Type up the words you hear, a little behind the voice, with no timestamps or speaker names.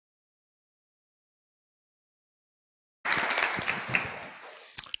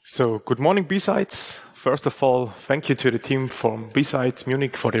So, good morning, B-Sides. First of all, thank you to the team from B-Sides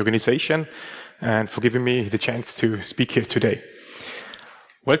Munich for the organization and for giving me the chance to speak here today.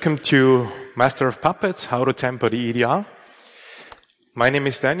 Welcome to Master of Puppets, How to Tamper the EDR. My name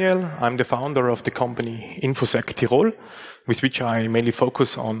is Daniel. I'm the founder of the company InfoSec Tirol, with which I mainly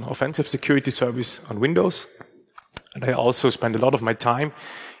focus on offensive security service on Windows. And I also spend a lot of my time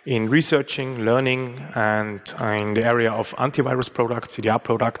in researching, learning, and in the area of antivirus products, EDR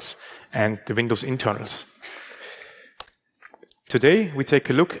products, and the Windows internals. Today, we take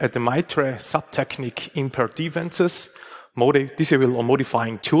a look at the MITRE sub-technique impaired defenses, disable or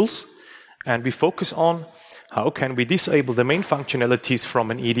modifying tools, and we focus on how can we disable the main functionalities from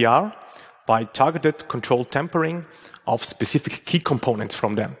an EDR by targeted controlled tampering of specific key components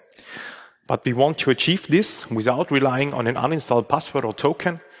from them. But we want to achieve this without relying on an uninstalled password or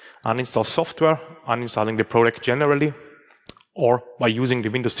token, uninstall software, uninstalling the product generally, or by using the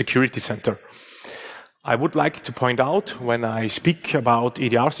Windows Security Center. I would like to point out, when I speak about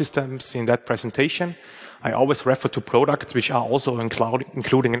EDR systems in that presentation, I always refer to products which are also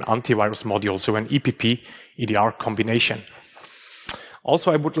including an antivirus module, so an EPP EDR combination.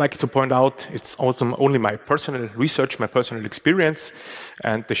 Also, I would like to point out it's also only my personal research, my personal experience,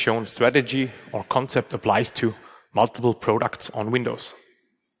 and the shown strategy or concept applies to multiple products on Windows.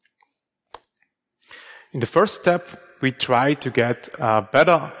 In the first step, we try to get a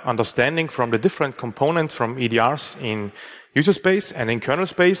better understanding from the different components from EDRs in user space and in kernel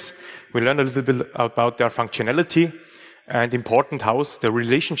space. We learn a little bit about their functionality and important how's the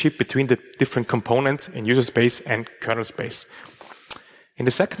relationship between the different components in user space and kernel space. In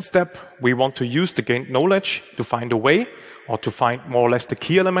the second step, we want to use the gained knowledge to find a way or to find more or less the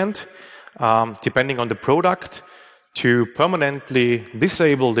key element, depending on the product, to permanently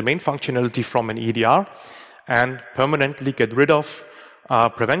disable the main functionality from an EDR and permanently get rid of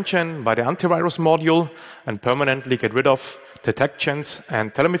prevention by the antivirus module and permanently get rid of detections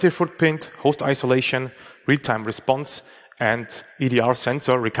and telemetry footprint, host isolation, real-time response, and EDR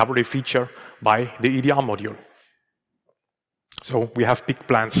sensor recovery feature by the EDR module. So we have big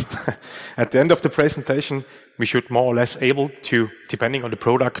plans. At the end of the presentation, we should more or less able to, depending on the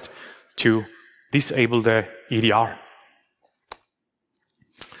product, to disable the EDR.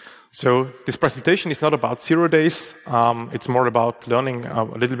 So this presentation is not about 0 days. It's more about learning a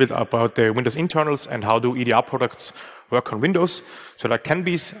little bit about the Windows internals and how do EDR products work on Windows. So there can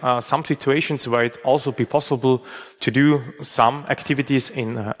be some situations where it also be possible to do some activities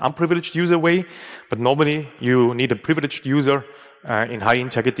in an unprivileged user way, but normally you need a privileged user in high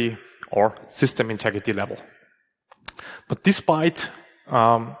integrity or system integrity level. But despite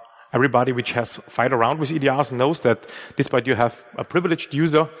everybody which has fight around with EDRs knows that despite you have a privileged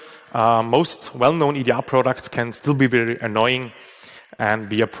user, most well-known EDR products can still be very annoying and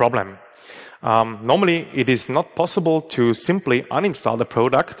be a problem. Normally, it is not possible to simply uninstall the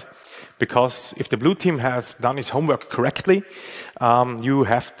product because if the blue team has done its homework correctly, you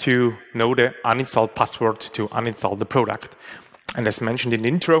have to know the uninstall password to uninstall the product. And as mentioned in the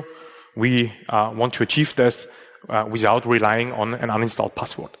intro, we want to achieve this without relying on an uninstalled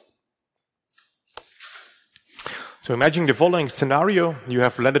password. So imagine the following scenario. You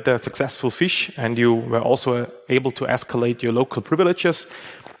have landed a successful fish and you were also able to escalate your local privileges.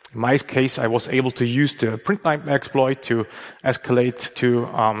 In my case, I was able to use the print nightmare exploit to escalate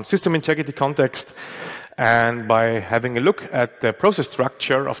to system integrity context. And by having a look at the process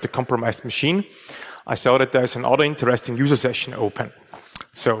structure of the compromised machine, I saw that there's another interesting user session open.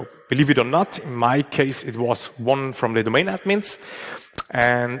 So believe it or not, in my case, it was one from the domain admins.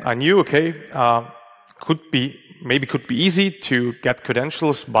 And I knew, okay, could be easy to get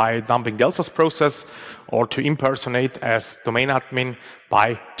credentials by dumping the LSAS process or to impersonate as domain admin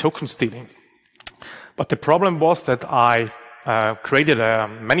by token stealing. But the problem was that I created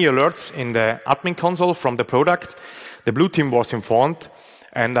many alerts in the admin console from the product. The blue team was informed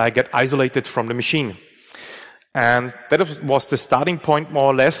and I get isolated from the machine. And that was the starting point more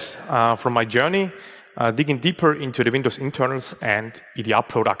or less from my journey, digging deeper into the Windows internals and EDR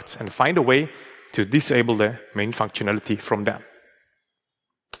products and find a way to disable the main functionality from them.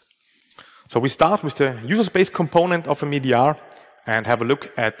 So we start with the user space component of an EDR and have a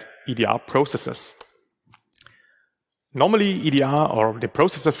look at EDR processes. Normally, EDR or the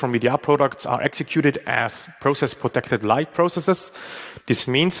processes from EDR products are executed as process-protected light processes. This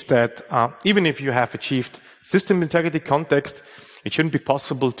means that even if you have achieved system integrity context, it shouldn't be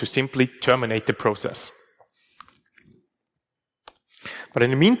possible to simply terminate the process. But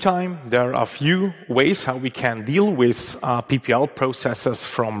in the meantime, there are a few ways how we can deal with PPL processes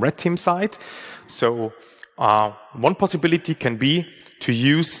from red team side. So One possibility can be to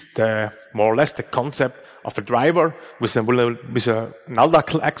use more or less the concept of a driver with a null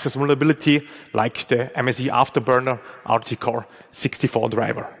duckle access vulnerability like the MSE Afterburner RT Core 64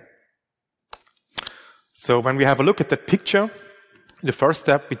 driver. So when we have a look at that picture, the first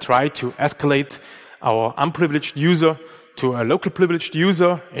step, we try to escalate our unprivileged user to a local privileged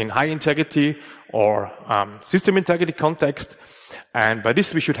user in high integrity or system integrity context. And by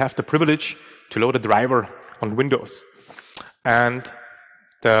this, we should have the privilege to load a driver on Windows. And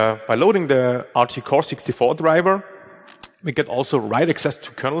by loading the RT Core 64 driver, we get also write access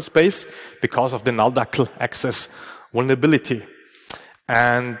to kernel space because of the null duckle access vulnerability.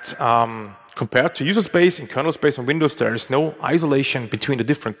 And compared to user space in kernel space on Windows, there is no isolation between the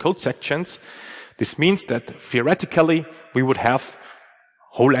different code sections. This means that theoretically, we would have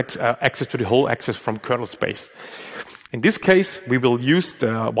whole access to the whole access from kernel space. In this case, we will use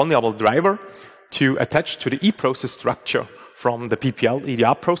the vulnerable driver to attach to the eProcess structure from the PPL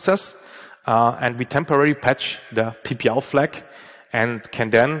EDR process, and we temporarily patch the PPL flag and can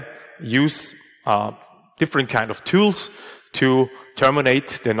then use different kind of tools to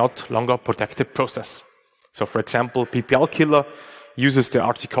terminate the not longer protected process. So for example, PPL Killer uses the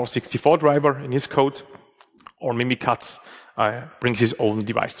RT Core 64 driver in his code, or Mimikatz brings his own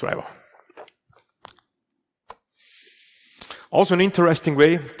device driver. Also an interesting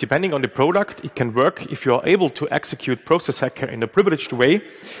way, depending on the product, it can work if you are able to execute Process Hacker in a privileged way.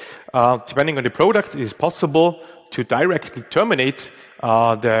 Depending on the product, it is possible to directly terminate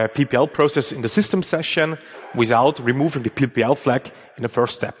the PPL process in the system session without removing the PPL flag in the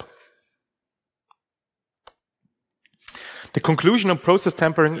first step. The conclusion on process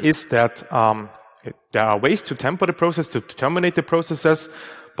tampering is that there are ways to tamper the process, to terminate the processes,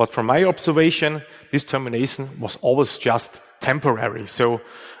 but from my observation, this termination was always just temporary. So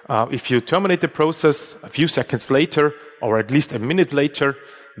if you terminate the process a few seconds later, or at least a minute later,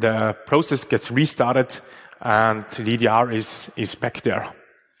 the process gets restarted and the EDR is back there.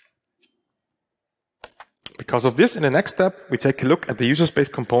 Because of this, in the next step, we take a look at the user space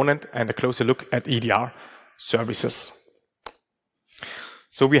component and a closer look at EDR services.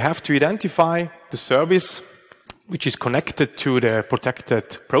 So we have to identify the service which is connected to the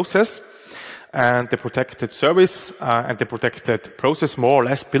protected process, and the protected service and the protected process more or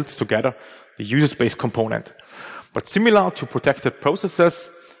less builds together the user space component. But similar to protected processes,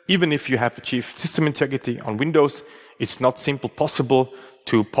 even if you have achieved system integrity on Windows, it's not simply possible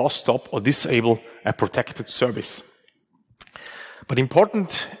to pause, stop, or disable a protected service. But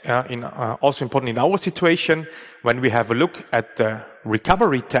also important in our situation, when we have a look at the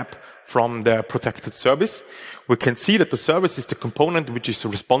recovery tab from the protected service, we can see that the service is the component which is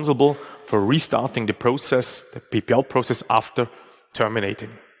responsible for restarting the process, the PPL process, after terminating.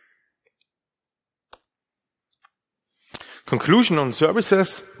 Conclusion on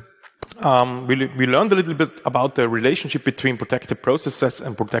services. We learned a little bit about the relationship between protected processes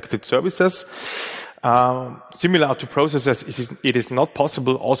and protected services. Similar to processes, it is not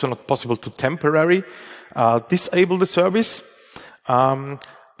possible, also not possible to temporarily disable the service.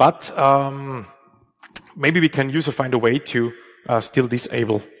 But maybe we can find a way to still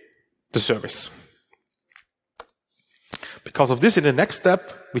disable the service. Because of this, in the next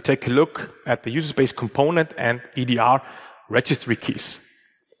step, we take a look at the user space component and EDR registry keys.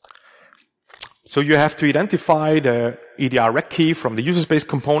 So you have to identify the EDR reg key from the user space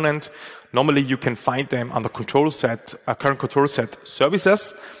component. Normally you can find them under current control set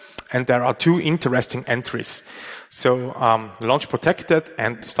services, and there are two interesting entries. So launch protected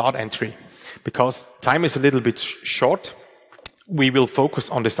and start entry. Because time is a little bit short, we will focus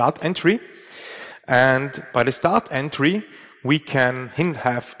on the start entry. And by the start entry, we can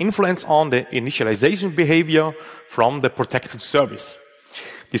have influence on the initialization behavior from the protected service.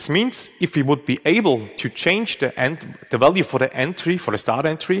 This means if we would be able to change the value for the entry, for the start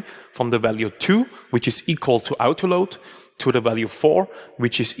entry, from the value 2, which is equal to autoload, to the value 4,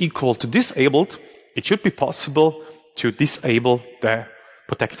 which is equal to disabled, it should be possible to disable the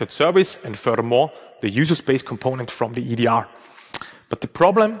protected service and furthermore the user space component from the EDR. But the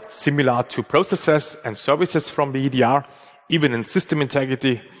problem, similar to processes and services from the EDR, even in system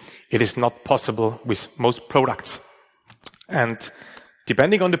integrity, it is not possible with most products. And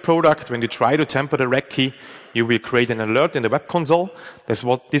depending on the product, when you try to tamper the reg key, you will create an alert in the web console. This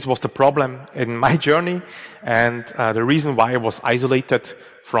was the problem in my journey and the reason why I was isolated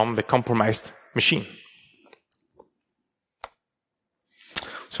from the compromised machine.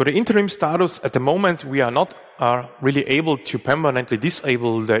 So the interim status, at the moment, we are not really able to permanently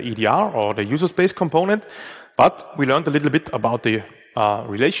disable the EDR or the user space component, but we learned a little bit about the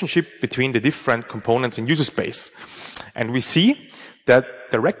relationship between the different components in user space. And we see that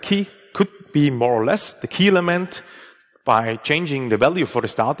the rec key could be more or less the key element by changing the value for the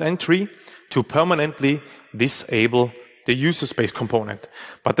start entry to permanently disable the user space component.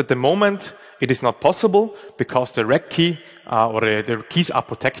 But at the moment, it is not possible because the rec key or the keys are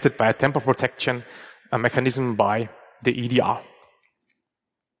protected by a tamper protection mechanism by the EDR.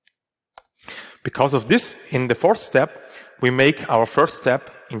 Because of this, in the fourth step, we make our first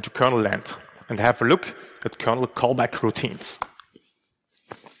step into kernel land and have a look at kernel callback routines.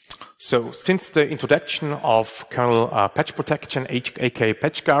 So since the introduction of kernel patch protection, aka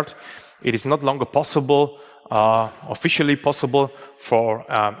patch guard, it is not longer possible, officially possible for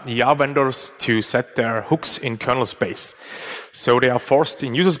EDR vendors to set their hooks in kernel space. So they are forced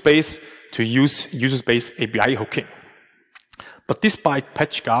in user space to use user space API hooking. But despite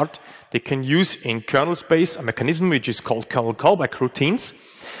patch guard, they can use in kernel space a mechanism which is called kernel callback routines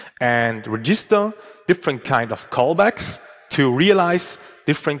and register different kind of callbacks to realize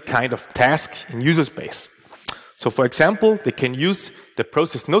different kind of tasks in user space. So for example, they can use the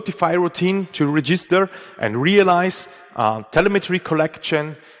process notify routine to register and realize telemetry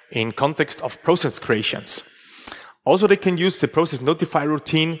collection in context of process creations. Also, they can use the process notify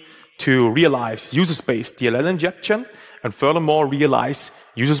routine to realize user space DLL injection and furthermore realize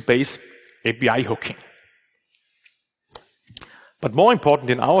user space API hooking. But more important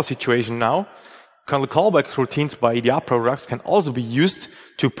in our situation now, kernel callback routines by EDR products can also be used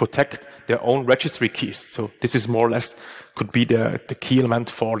to protect their own registry keys. So this is more or less could be the key element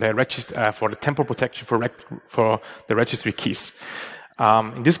for the tamper protection for the registry keys.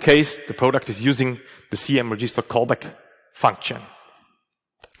 In this case, the product is using the CM register callback function.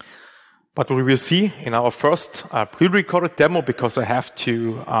 But what we will see in our first pre-recorded demo, because I have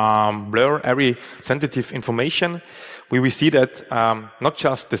to blur every sensitive information, we will see that not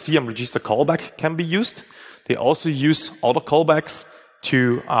just the CM register callback can be used, they also use other callbacks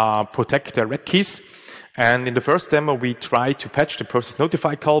to protect their rec keys. And in the first demo, we try to patch the process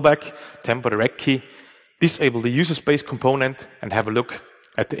notify callback, tamper the rec key, disable the user space component, and have a look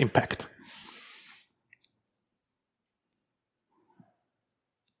at the impact.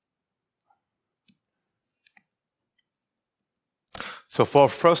 So for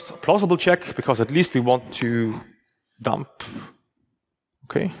first plausible check, because at least we want to dump,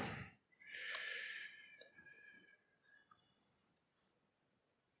 okay.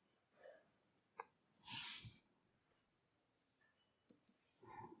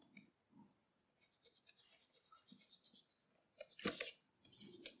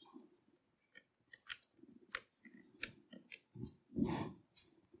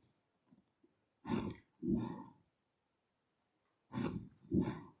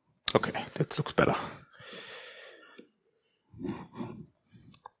 Okay, that looks better.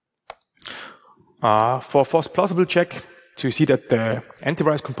 For first plausible check, to see that the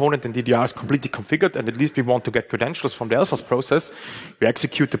antivirus component in DDR is completely configured, and at least we want to get credentials from the LSAS process, we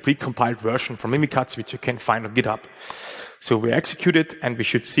execute the pre-compiled version from Mimikatz, which you can find on GitHub. So we execute it, and we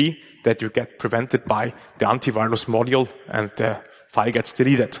should see that you get prevented by the antivirus module, and the file gets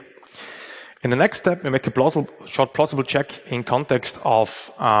deleted. In the next step, we make a short plausible check in context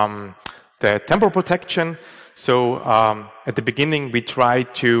of the tamper protection. So at the beginning, we try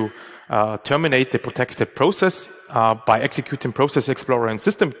to terminate the protected process by executing Process Explorer in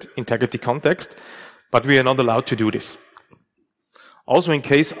system integrity context, but we are not allowed to do this. Also, in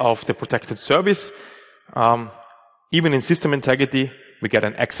case of the protected service, even in system integrity, we get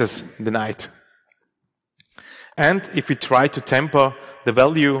an access denied. And if we try to tamper the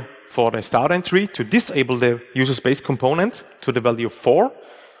value for the start entry to disable the user space component to the value of 4,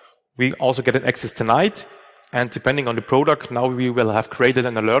 we also get an access denied. And depending on the product, now we will have created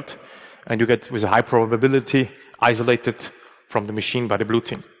an alert, and you get, with a high probability, isolated from the machine by the blue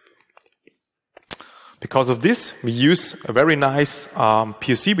team. Because of this, we use a very nice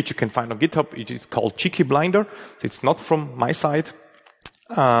POC, which you can find on GitHub. It is called Cheeky Blinder. It's not from my side.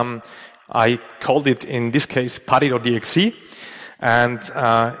 I called it, in this case, putty.exe. And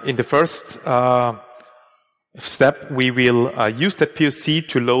in the first step, we will use that POC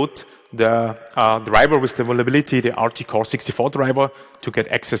to load the driver with the vulnerability, the RT Core 64 driver, to get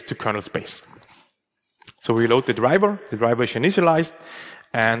access to kernel space. So we load the driver is initialized,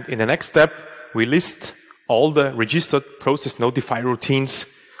 and in the next step, we list all the registered process notify routines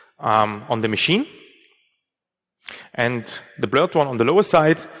on the machine. And the blurred one on the lower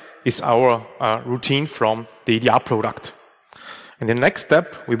side is our routine from the EDR product. In the next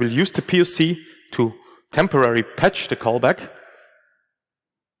step, we will use the POC to temporarily patch the callback.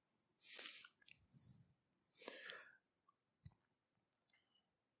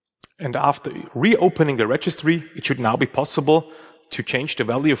 And after reopening the registry, it should now be possible to change the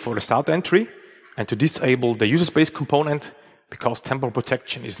value for the start entry and to disable the user space component because temporal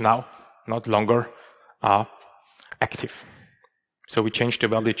protection is now not longer active. So we change the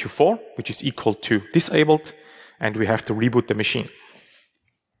value to 4, which is equal to disabled, and we have to reboot the machine.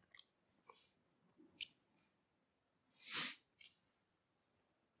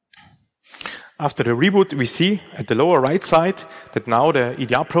 After the reboot, we see at the lower right side that now the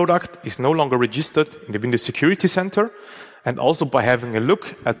EDR product is no longer registered in the Windows Security Center. And also by having a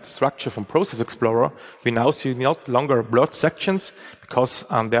look at the structure from Process Explorer, we now see not longer blurred sections because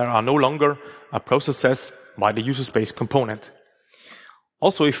there are no longer processes by the user space component.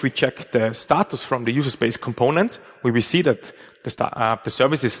 Also, if we check the status from the user space component, we will see that the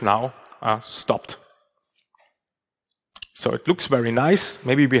service is now stopped. So it looks very nice.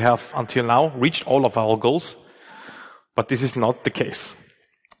 Maybe we have until now reached all of our goals, but this is not the case.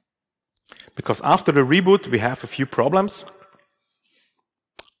 Because after the reboot, we have a few problems.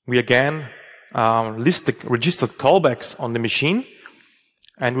 We again list the registered callbacks on the machine,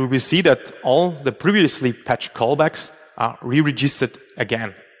 and we will see that all the previously patched callbacks are re-registered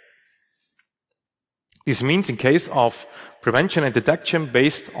again. This means in case of prevention and detection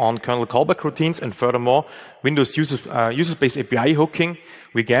based on kernel callback routines and furthermore Windows user space API hooking,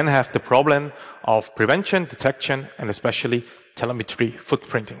 we again have the problem of prevention, detection, and especially telemetry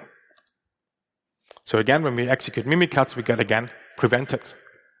footprinting. So again, when we execute Mimikatz, we get again prevented.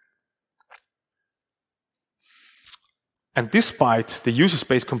 And despite the user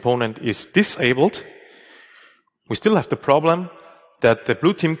space component is disabled, we still have the problem that the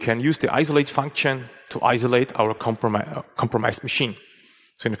blue team can use the isolate function to isolate our compromised machine.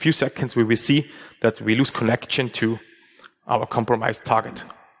 So in a few seconds, we will see that we lose connection to our compromised target.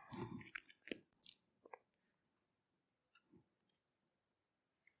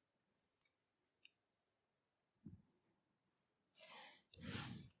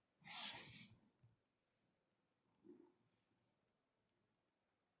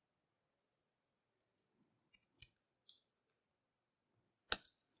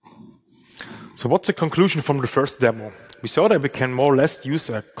 So what's the conclusion from the first demo? We saw that we can more or less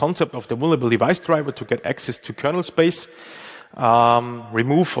use a concept of the vulnerable device driver to get access to kernel space,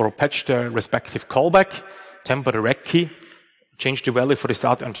 remove or patch the respective callback, temper the rec key, change the value for the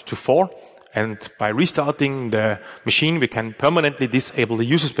start entry to 4, and by restarting the machine, we can permanently disable the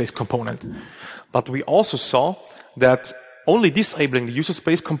user space component. But we also saw that only disabling the user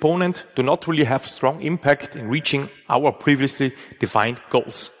space component do not really have a strong impact in reaching our previously defined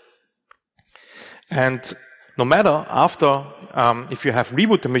goals. And no matter after, if you have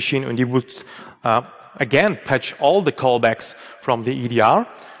reboot the machine and you would again patch all the callbacks from the EDR,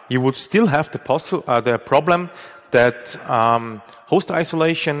 you would still have the problem that host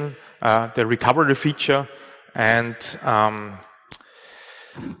isolation, the recovery feature, and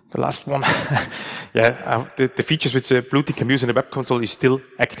the last one, the features which the blue team can use in the web console is still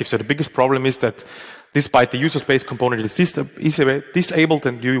active. So the biggest problem is that despite the user space component is disabled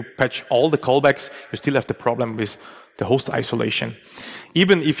and you patch all the callbacks, you still have the problem with the host isolation.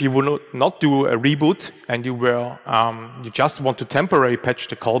 Even if you would not do a reboot and you just want to temporarily patch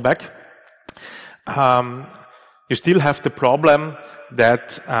the callback, you still have the problem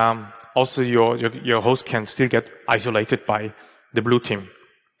that also your host can still get isolated by the blue team.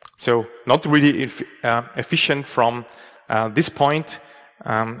 So not really efficient from this point,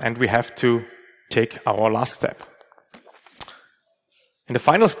 and we have to take our last step. In the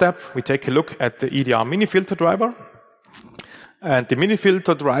final step, we take a look at the EDR mini filter driver. And the mini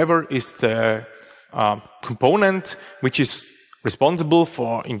filter driver is the component which is responsible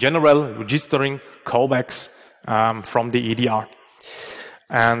for, in general, registering callbacks from the EDR.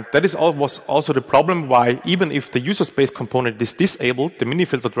 And that was also the problem why, even if the user space component is disabled, the mini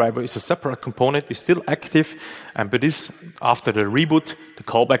filter driver is a separate component, is still active, and but this, after the reboot, the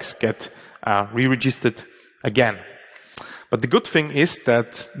callbacks get re-registered again. But the good thing is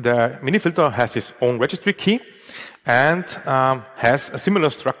that the mini filter has its own registry key and has a similar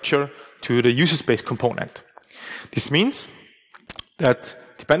structure to the user space component. This means that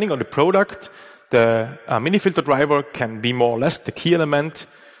depending on the product, the mini filter driver can be more or less the key element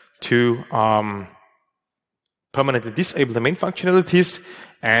to permanently disable the main functionalities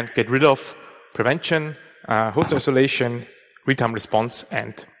and get rid of prevention, host isolation, real-time response,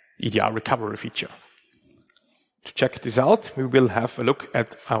 and EDR recovery feature. To check this out, we will have a look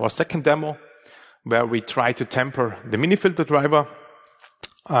at our second demo where we try to temper the mini filter driver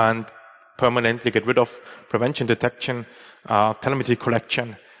and permanently get rid of prevention, detection, telemetry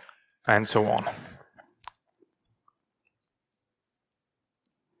collection, and so on.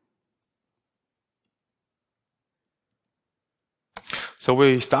 So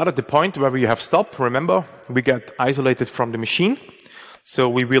we start at the point where we have stopped. Remember, we get isolated from the machine. So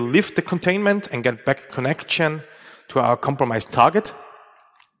we will lift the containment and get back connection to our compromised target.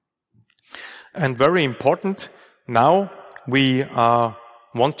 And very important, now we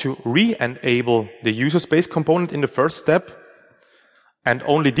want to re-enable the user space component in the first step and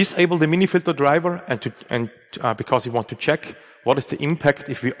only disable the mini filter driver because we want to check what is the impact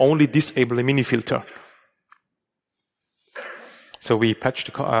if we only disable the mini filter. So we patch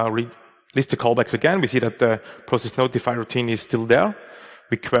list the callbacks again. We see that the process notify routine is still there.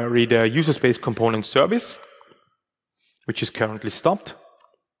 We query the user space component service, which is currently stopped.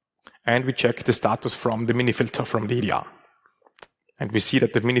 And we check the status from the mini filter from the EDR. And we see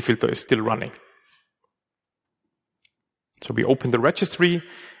that the mini filter is still running. So we open the registry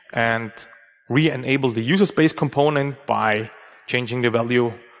and re-enable the user space component by changing the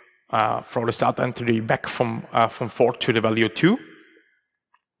value for the start entry back from 4 to the value 2.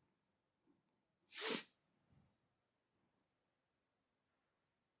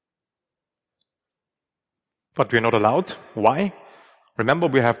 But we're not allowed. Why? Remember,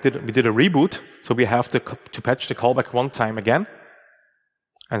 we did a reboot, so we have to patch the callback one time again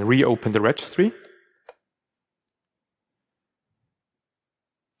and reopen the registry.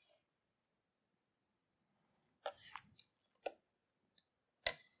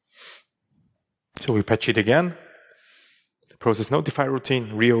 So we patch it again. The process notify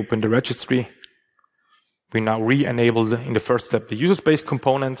routine, reopen the registry. We now re-enable in the first step the user space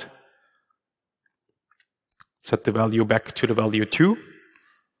component. Set the value back to the value 2.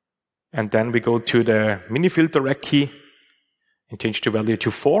 And then we go to the mini filter rec key and change the value to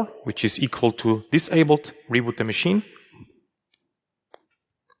 4, which is equal to disabled, reboot the machine.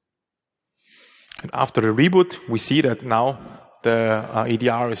 And after the reboot, we see that now the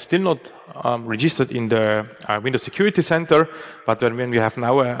EDR is still not registered in the Windows Security Center, but when we have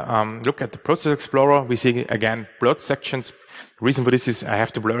now a look at the Process Explorer, we see again blurred sections. The reason for this is I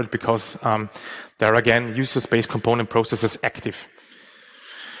have to blur it because there are again user space component processes active.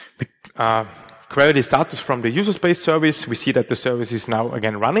 We query the status from the user space service. We see that the service is now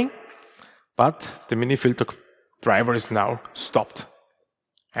again running, but the mini filter driver is now stopped.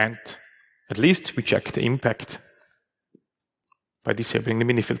 And at least we check the impact by disabling the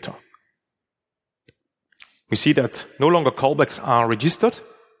mini filter. We see that no longer callbacks are registered.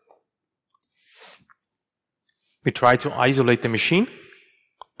 We try to isolate the machine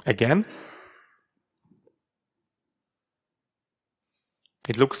again.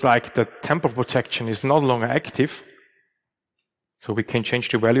 It looks like the Tamper protection is no longer active, so we can change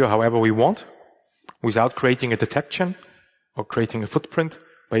the value however we want without creating a detection or creating a footprint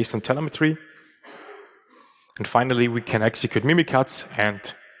based on telemetry. And finally, we can execute Mimikatz and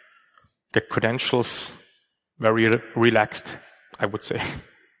get credentials very relaxed, I would say.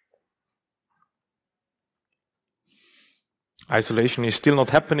 Isolation is still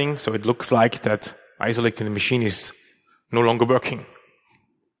not happening, so it looks like that isolating the machine is no longer working.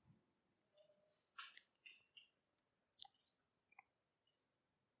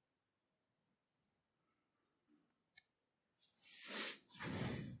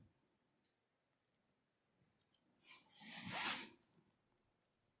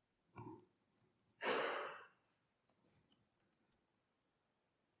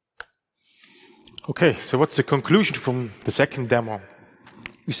 Okay, so what's the conclusion from the second demo?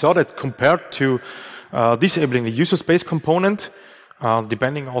 We saw that compared to disabling the user space component,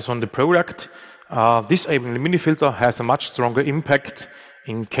 depending also on the product, disabling the mini filter has a much stronger impact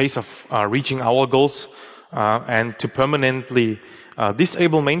in case of reaching our goals and to permanently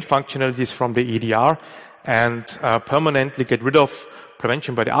disable main functionalities from the EDR and permanently get rid of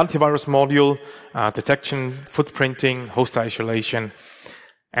prevention by the antivirus module, detection, footprinting, host isolation,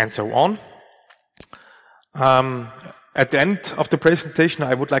 and so on. At the end of the presentation,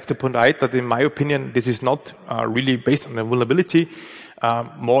 I would like to point out that in my opinion, this is not really based on the vulnerability.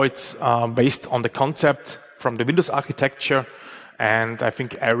 More it's based on the concept from the Windows architecture. And I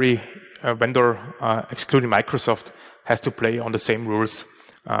think every vendor, excluding Microsoft, has to play on the same rules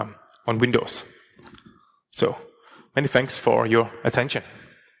on Windows. So many thanks for your attention.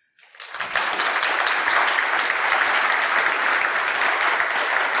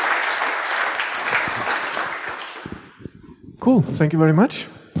 Cool, thank you very much.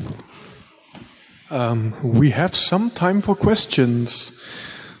 We have some time for questions.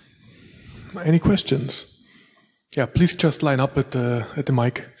 Any questions? Yeah, please just line up at the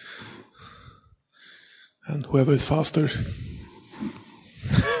mic. And whoever is faster.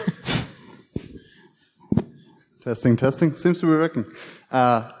 Testing. Seems to be working.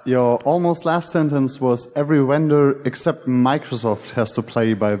 Your almost last sentence was every vendor except Microsoft has to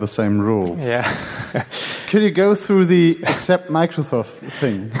play by the same rules. Yeah. Could you go through the except Microsoft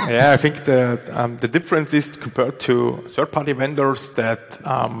thing? Yeah, I think the difference is compared to third-party vendors that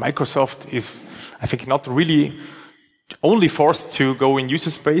Microsoft is, I think, not really only forced to go in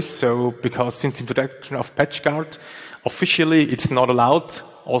user space. So because since introduction of PatchGuard, officially it's not allowed.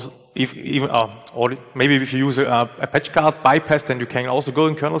 Also, or maybe if you use a PatchGuard bypass, then you can also go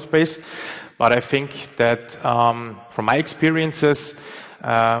in kernel space. But I think that from my experiences,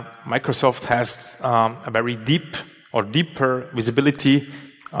 Microsoft has a very deep or deeper visibility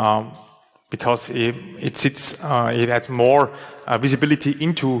because it has more visibility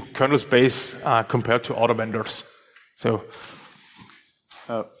into kernel space compared to other vendors. So,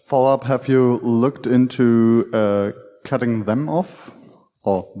 follow up: have you looked into cutting them off?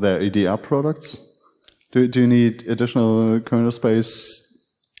 Or their EDR products? Do you need additional kernel space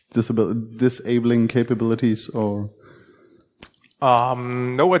disabling capabilities, or?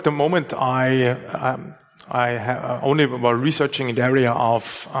 No, at the moment I only was researching in the area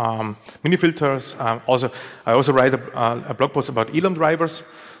of mini filters. I also write a blog post about ELAM drivers.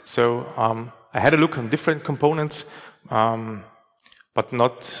 So I had a look on different components. But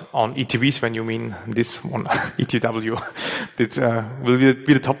not on ETVs when you mean this one, ETW. That will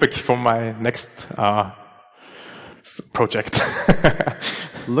be the topic for my next project.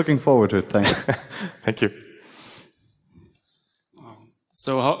 Looking forward to it. Thanks. Thank you.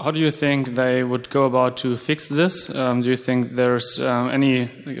 So how do you think they would go about to fix this? Do you think there's any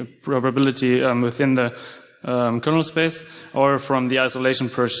probability within the kernel space or from the isolation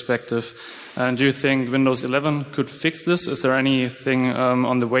perspective? And do you think Windows 11 could fix this? Is there anything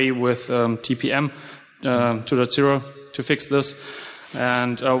on the way with TPM 2.0 to fix this?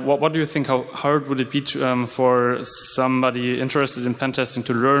 And what do you think, how hard would it be for somebody interested in pen testing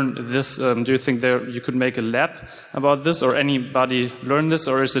to learn this? Do you think you could make a lab about this, or anybody learn this,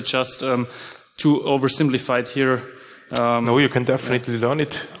 or is it just too oversimplified here? No, you can definitely learn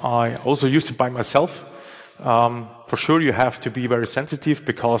it. I also used it by myself. For sure, you have to be very sensitive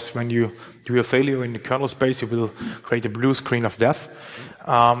because when you do a failure in the kernel space, you will create a blue screen of death.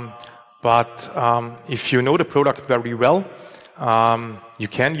 But if you know the product very well, you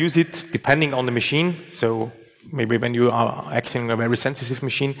can use it depending on the machine. So maybe when you are acting on a very sensitive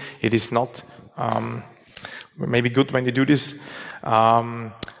machine, it is not maybe good when you do this.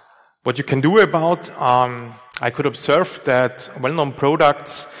 What you can do about, I could observe that well-known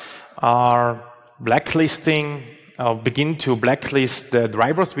products are blacklisting, begin to blacklist the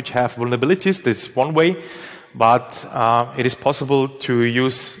drivers which have vulnerabilities. This is one way, but it is possible to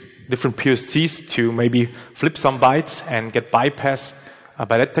use different POCs to maybe flip some bytes and get bypass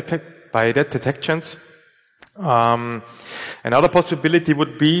by that detections. Another possibility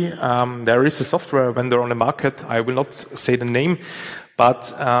would be there is a software vendor on the market. I will not say the name,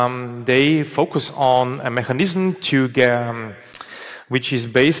 but they focus on a mechanism to get which is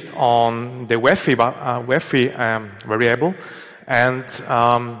based on the WAFI variable, and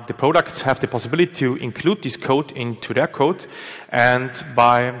the products have the possibility to include this code into their code, and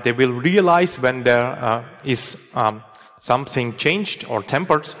they will realize when there is something changed or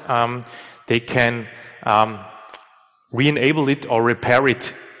tampered, they can re-enable it or repair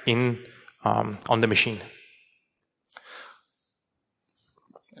it on the machine.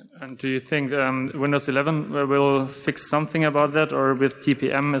 And do you think Windows 11 will fix something about that, or with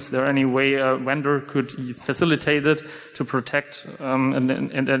TPM, is there any way a vendor could facilitate it to protect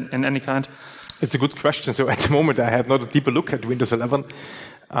in any kind? It's a good question. So at the moment, I have not a deeper look at Windows 11.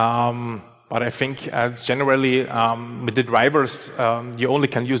 But I think generally with the drivers, you only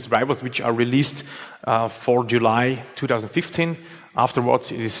can use drivers which are released for July 2015.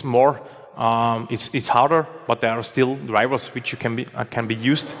 Afterwards, it is more. It's harder, but there are still drivers which can be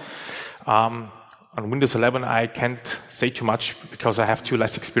used. On Windows 11, I can't say too much because I have too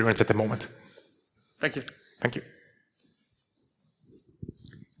less experience at the moment. Thank you. Thank you.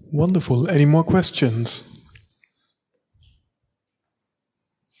 Wonderful. Any more questions?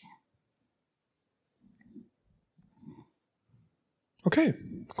 Okay,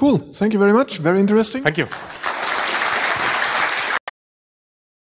 cool. Thank you very much. Very interesting. Thank you.